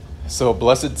So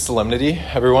blessed solemnity,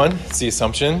 everyone. It's the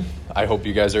Assumption. I hope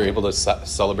you guys are able to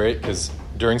celebrate, because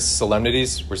during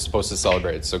solemnities, we're supposed to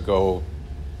celebrate. So go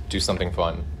do something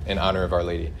fun in honor of Our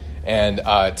Lady. And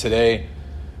today,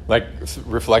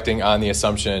 reflecting on the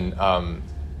Assumption,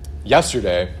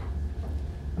 yesterday,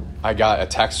 I got a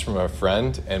text from a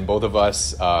friend, and both of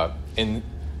us in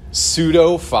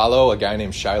pseudo follow a guy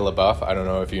named Shia LaBeouf. I don't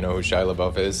know if you know who Shia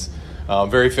LaBeouf is.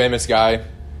 Very famous guy.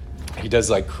 He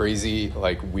does crazy,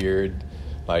 weird,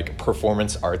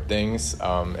 performance art things.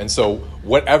 And so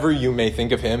whatever you may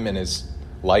think of him and his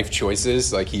life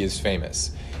choices, he is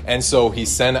famous. And so he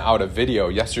sent out a video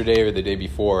yesterday or the day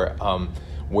before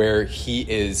where he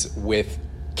is with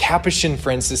Capuchin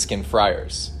Franciscan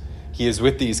friars. He is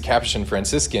with these Capuchin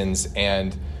Franciscans,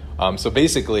 and so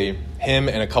basically him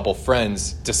and a couple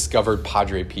friends discovered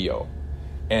Padre Pio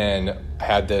and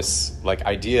had this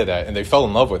idea that, and they fell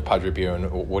in love with Padre Pio and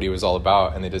what he was all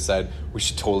about, and they decided we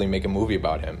should totally make a movie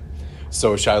about him.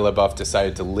 So Shia LaBeouf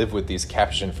decided to live with these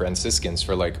Capuchin Franciscans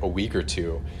for a week or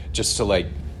two, just to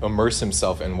immerse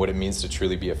himself in what it means to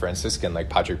truly be a Franciscan, like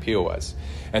Padre Pio was.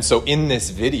 And so in this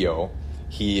video,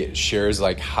 he shares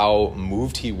how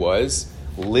moved he was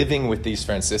living with these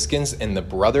Franciscans and the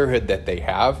brotherhood that they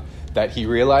have, that he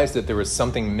realized that there was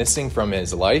something missing from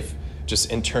his life,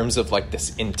 just in terms of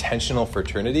this intentional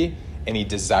fraternity, and he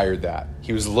desired that.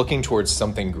 He was looking towards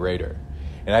something greater.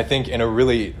 And I think in a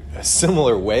really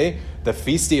similar way, the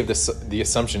feast day of the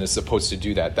Assumption is supposed to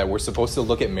do that we're supposed to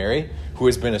look at Mary, who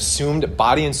has been assumed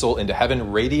body and soul into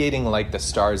heaven, radiating like the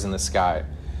stars in the sky,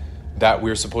 that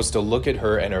we're supposed to look at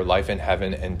her and her life in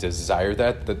heaven and desire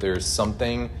that there's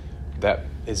something that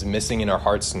is missing in our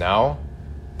hearts now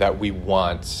that we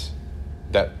want,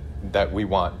 that we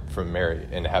want from Mary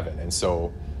in heaven. And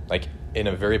so in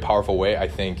a very powerful way, I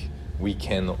think we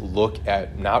can look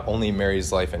at not only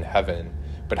Mary's life in heaven,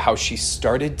 but how she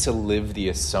started to live the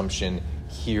Assumption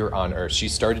here on earth. She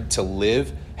started to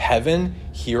live heaven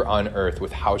here on earth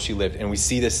with how she lived. And we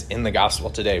see this in the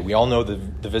gospel today. We all know the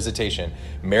visitation.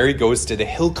 Mary goes to the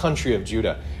hill country of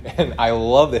Judah. And I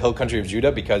love the hill country of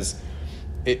Judah because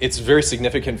it's very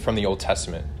significant from the Old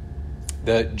Testament.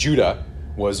 Judah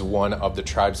was one of the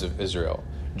tribes of Israel.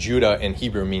 Judah in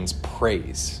Hebrew means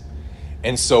praise.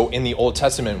 And so in the Old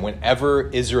Testament, whenever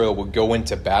Israel would go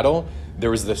into battle, there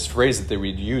was this phrase that they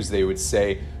would use. They would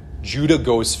say, Judah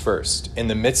goes first. In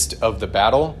the midst of the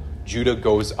battle, Judah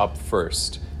goes up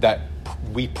first. That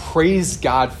we praise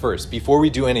God first. Before we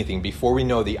do anything, before we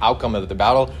know the outcome of the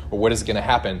battle or what is going to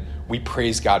happen, we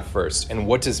praise God first. And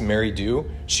what does Mary do?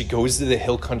 She goes to the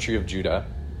hill country of Judah.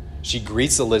 She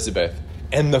greets Elizabeth.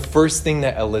 And the first thing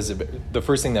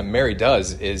that Mary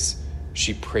does is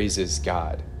she praises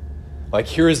God.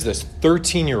 Here is this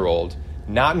 13-year-old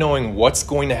not knowing what's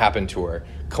going to happen to her,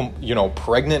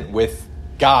 pregnant with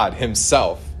God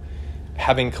himself,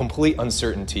 having complete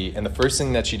uncertainty. And the first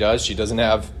thing that she does, she doesn't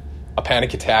have a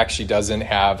panic attack. She doesn't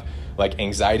have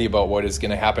anxiety about what is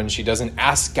going to happen. She doesn't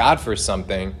ask God for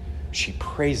something. She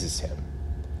praises him.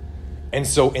 And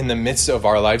so in the midst of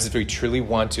our lives, if we truly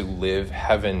want to live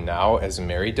heaven now as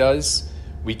Mary does,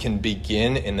 we can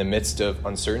begin in the midst of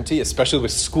uncertainty, especially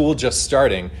with school just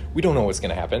starting. We don't know what's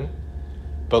going to happen.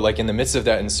 But in the midst of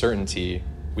that uncertainty,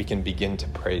 we can begin to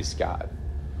praise God.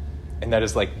 And that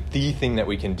is the thing that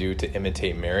we can do to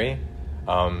imitate Mary.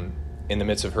 In the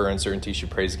midst of her uncertainty, she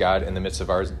praised God. In the midst of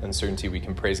our uncertainty, we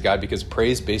can praise God, because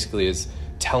praise basically is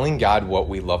telling God what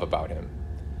we love about him.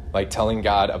 Telling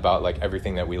God about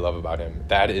everything that we love about him.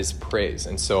 That is praise.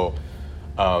 And so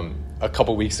a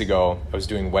couple weeks ago, I was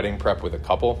doing wedding prep with a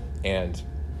couple, and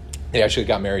they actually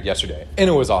got married yesterday, and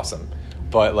it was awesome.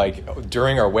 But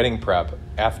during our wedding prep,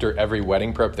 after every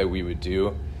wedding prep that we would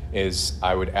do, is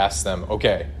I would ask them,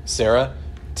 okay, Sarah,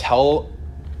 tell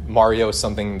Mario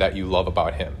something that you love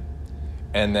about him.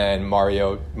 And then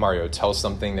Mario, tell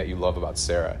something that you love about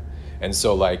Sarah. And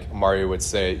so Mario would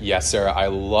say, yeah, Sarah, I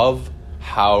love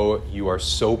how you are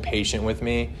so patient with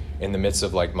me in the midst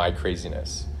of my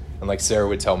craziness. And Sarah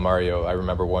would tell Mario, I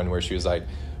remember one where she was like,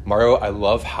 Mario, I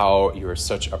love how you are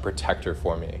such a protector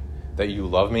for me, that you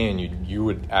love me and you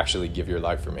would actually give your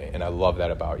life for me. And I love that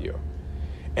about you.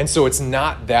 And so it's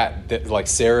not that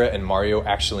Sarah and Mario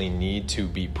actually need to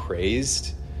be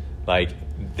praised.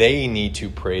 They need to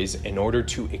praise in order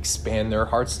to expand their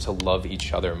hearts to love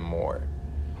each other more.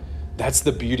 That's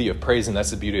the beauty of praise, and that's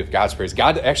the beauty of God's praise.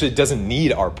 God actually doesn't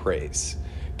need our praise.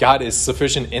 God is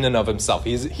sufficient in and of himself.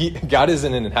 God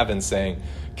isn't in heaven saying,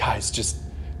 guys, just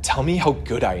tell me how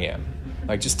good I am.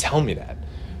 Just tell me that.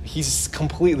 He's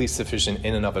completely sufficient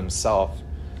in and of himself.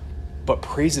 But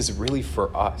praise is really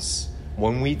for us.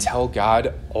 When we tell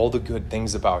God all the good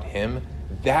things about him,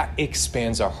 that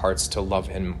expands our hearts to love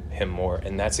him more.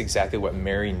 And that's exactly what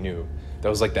Mary knew. That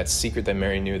was like that secret that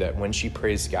Mary knew, that when she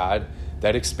praised God,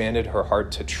 that expanded her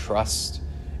heart to trust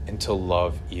and to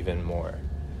love even more.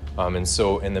 And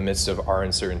so in the midst of our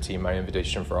uncertainty, my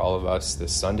invitation for all of us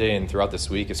this Sunday and throughout this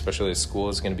week, especially as school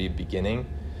is going to be beginning,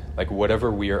 like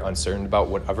whatever we are uncertain about,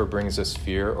 whatever brings us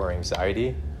fear or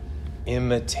anxiety,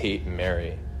 imitate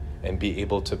Mary and be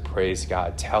able to praise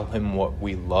God. Tell him what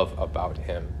we love about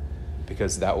him,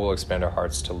 because that will expand our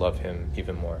hearts to love him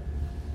even more.